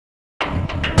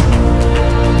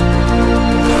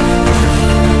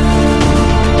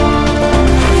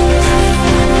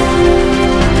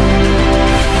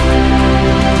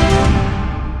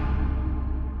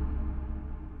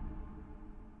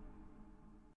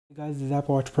Hey guys, this is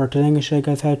Apple Watch Pro. Today I'm going to show you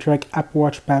guys how to track Apple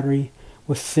Watch battery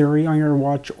with Siri on your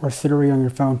watch or Siri on your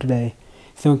phone today.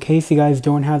 So in case you guys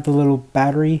don't have the little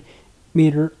battery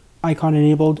meter icon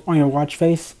enabled on your watch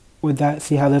face, with that,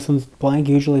 see how this one's blank,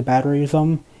 usually battery or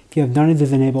something? If you have none of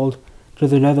this enabled,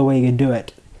 there's another way you can do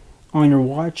it. On your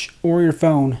watch or your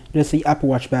phone, just the Apple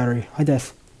Watch battery, like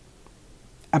this.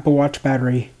 Apple Watch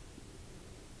battery.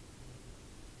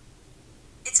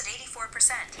 It's at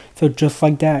 84%. So just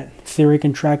like that, Siri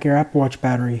can track your Apple Watch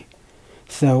battery.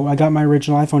 So I got my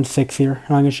original iPhone 6 here,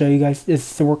 and I'm going to show you guys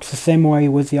it works the same way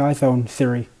with the iPhone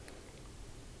Siri.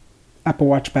 Apple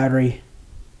Watch battery.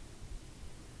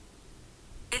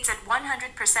 It's at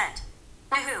 100%.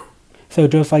 Woohoo! So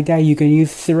just like that, you can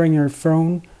use Siri on your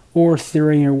phone or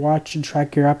Siri on your watch to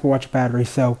track your Apple Watch battery.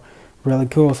 So really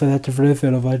cool. So that's it for this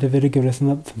video. If you liked the video, give it a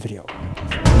thumbs up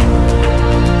video.